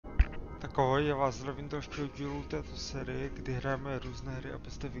Tak ahoj, já vás zdravím do dalšího dílu této série, kdy hrajeme různé hry,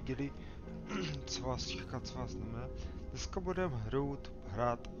 abyste viděli, co vás čeká, co vás nemá. Dneska budeme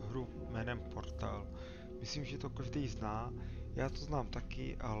hrát hru jménem Portál. Myslím, že to každý zná, já to znám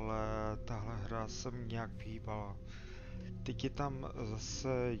taky, ale tahle hra se mi nějak vyhýbala. Teď je tam zase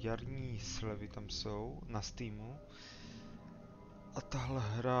jarní slevy, tam jsou, na Steamu. A tahle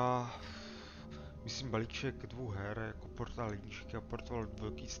hra, myslím balíček dvou her, jako Portál jedničky a Portál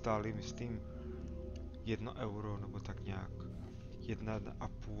dvojky stály, myslím, 1 euro nebo tak nějak.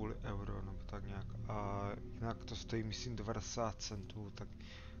 1,5 euro nebo tak nějak. A jinak to stojí, myslím, 90 centů,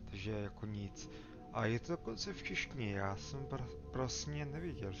 takže jako nic. A je to dokonce v češtině, já jsem prostě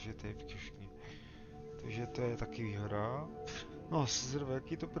nevěděl, že to je v češtině. Takže to je taky výhoda. No, zrovna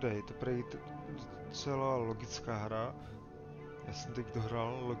jaký to bude, je to prý docela logická hra. Já jsem teď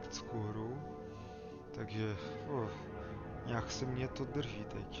dohrál logickou hru, takže nějak se mě to drží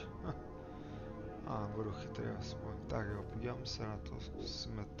teď. A budu chytrý aspoň. Tak jo, podívám se na to,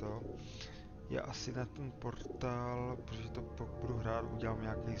 zkusíme to. Já asi na ten portál, protože to pak budu hrát, udělám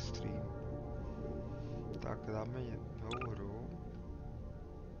nějaký stream. Tak dáme novou hru.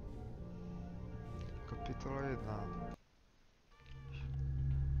 Kapitola 1.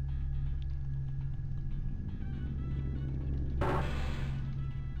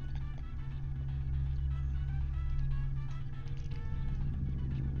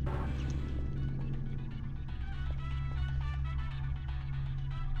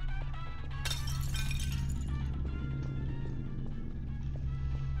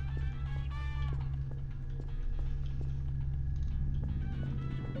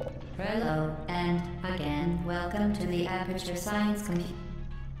 Hello, and again, welcome to the Aperture Science Computer.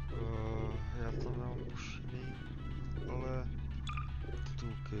 Já tam mám už jiný, ale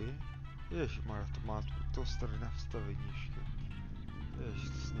titulky. Ježišmarja, to má to staré nastavení ještě. Ježiš,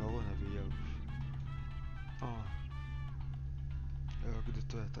 to znovu neviděl už. Jo, kde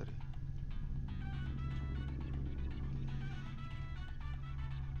to je tady?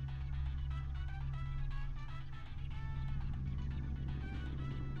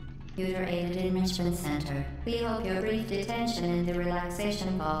 Computer-aided enrichment center. We hope your brief detention in the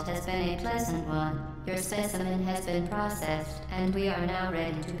relaxation vault has been a pleasant one. Your specimen has been processed, and we are now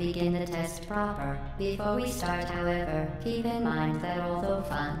ready to begin the test proper. Before we start, however, keep in mind that although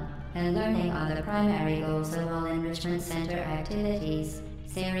fun and learning are the primary goals of all enrichment center activities,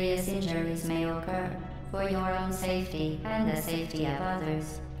 serious injuries may occur. For your own safety and the safety of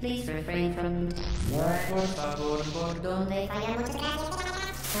others, please refrain from...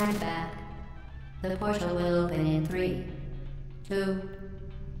 Stand back. The portal will open in 3, 2,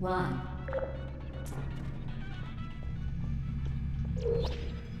 1.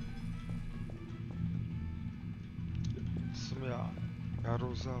 Jsem já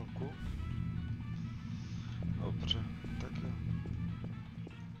Rozálku. Dobře, tak jo.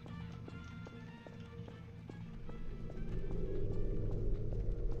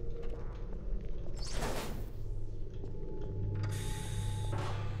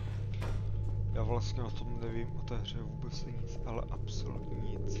 Já vlastně o tom nevím, o té hře vůbec nic, ale absolutně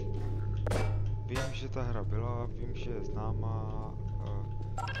nic. Vím, že ta hra byla, vím, že je známá,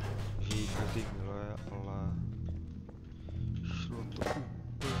 že ji každý miluje, ale šlo to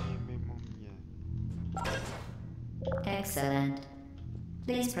úplně mimo mě. Excellent.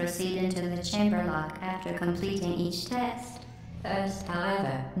 Please proceed into the chamber lock after completing each test. First,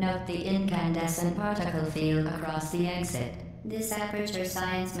 however, note the incandescent particle field across the exit. This Aperture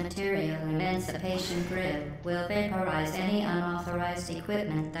Science Material Emancipation Grill will vaporize any unauthorized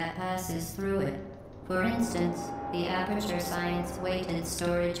equipment that passes through it. For instance, the Aperture Science Weighted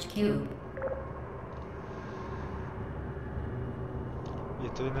Storage Cube. Je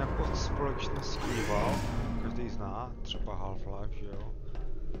to jiné pod společností Valve, každý zná, třeba Half-Life, že jo?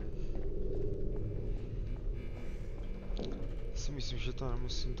 Si myslím, že to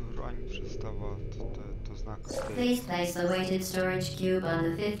nemusím tu hru ani představovat, to zná každý. Please place the weighted storage cube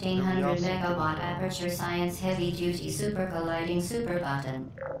on the 1500 megawatt Aperture Science Heavy Duty Super Colliding Super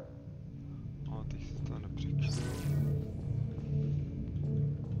Button. No, teď si to nepřečtu.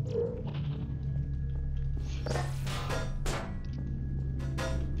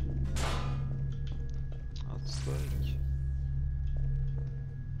 A co teď?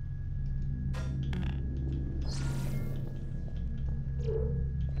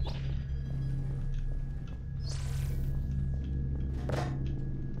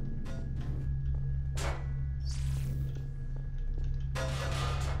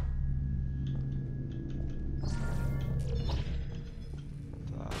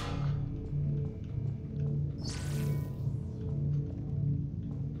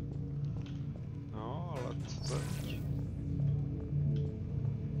 Co teď?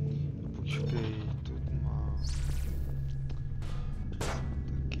 Počkej, to má...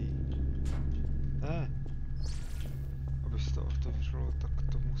 Taky... Ne! Aby se to otevřelo, tak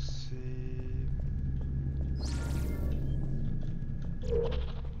to musím...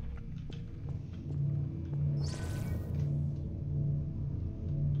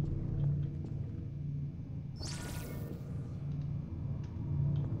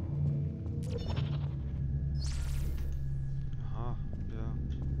 Aha, jo.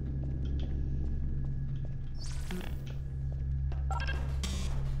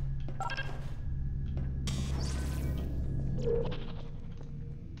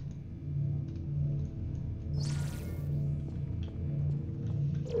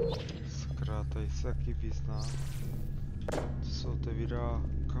 Sakra, tady se taky vyzná. To se otevírá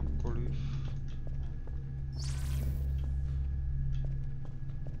kamkoliv.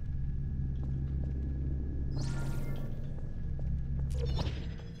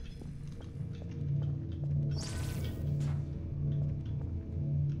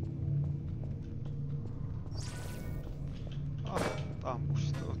 A tam už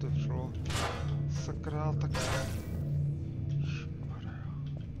se to otevřelo. Sakra, tak... Ježišmarja.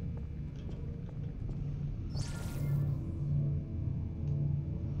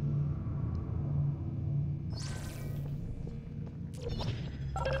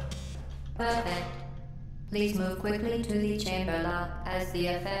 Perfect. Please move quickly to the chamber lock, as the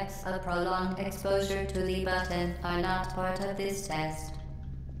effects of prolonged exposure to the button are not part of this test.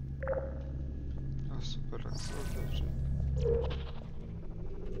 No super, tak se otevře.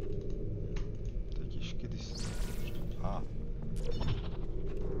 Teď ještě když se otevře. A.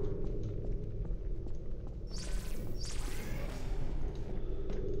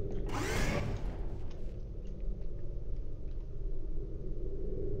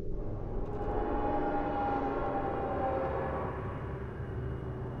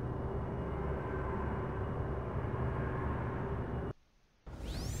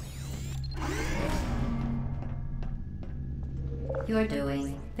 You're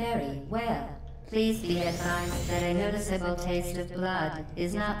doing very well. Please be advised that a noticeable taste of blood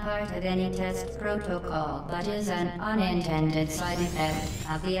is not part of any test protocol, but is an unintended side effect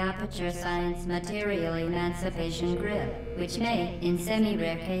of the aperture science material emancipation grip, which may, in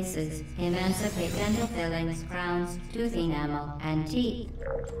semi-rare cases, emancipate dental fillings, crowns, tooth enamel, and teeth.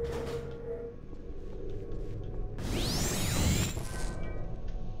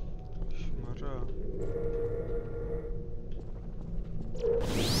 Ježišmarja.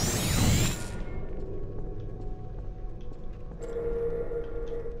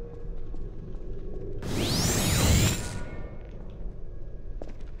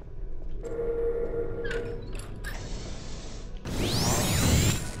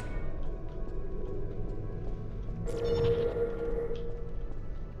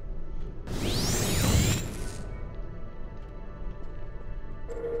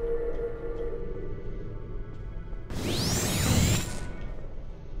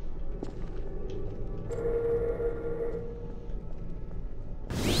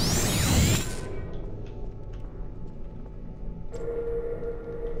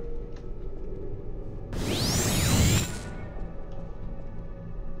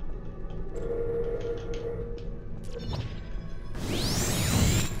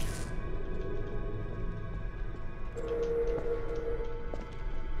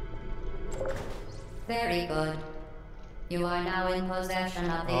 Very good. You are now in possession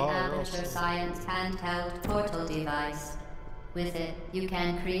of the Aperture Science handheld portal device. With it, you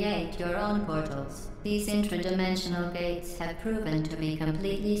can create your own portals. These intradimensional gates have proven to be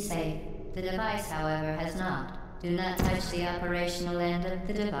completely safe. The device, however, has not. Do not touch the operational end of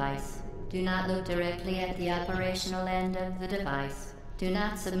the device. Do not look directly at the operational end of the device. Do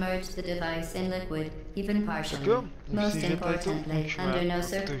not submerge the device in liquid, even partially. Most importantly, under no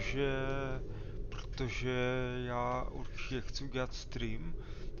circumstances. Protože já určitě chci udělat stream,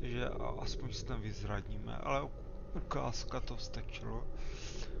 takže aspoň se tam vyzradíme, ale ukázka to stačilo.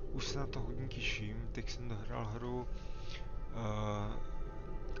 Už se na to hodně těším, teď jsem dohrál hru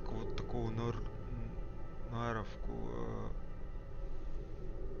takovou noirovku,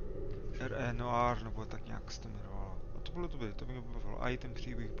 RE Noir, nebo tak nějak se to jmenovalo. A to bylo dobré, to mě bavilo. A i ten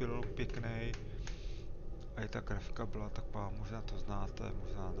příběh byl pěkný, a i ta grafika byla taková, možná to znáte,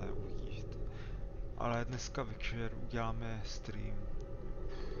 možná to uvidíte. Ale dneska večer uděláme stream.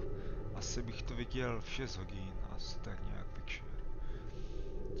 Asi bych to viděl v 6 hodin, asi tak nějak večer.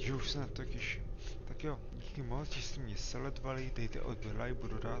 Takže už se na to těším. Tak jo, díky moc, že jste mě sledovali, dejte odběr, like,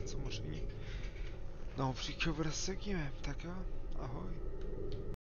 budu rád samozřejmě. No, příště se vidíme, tak jo, ahoj.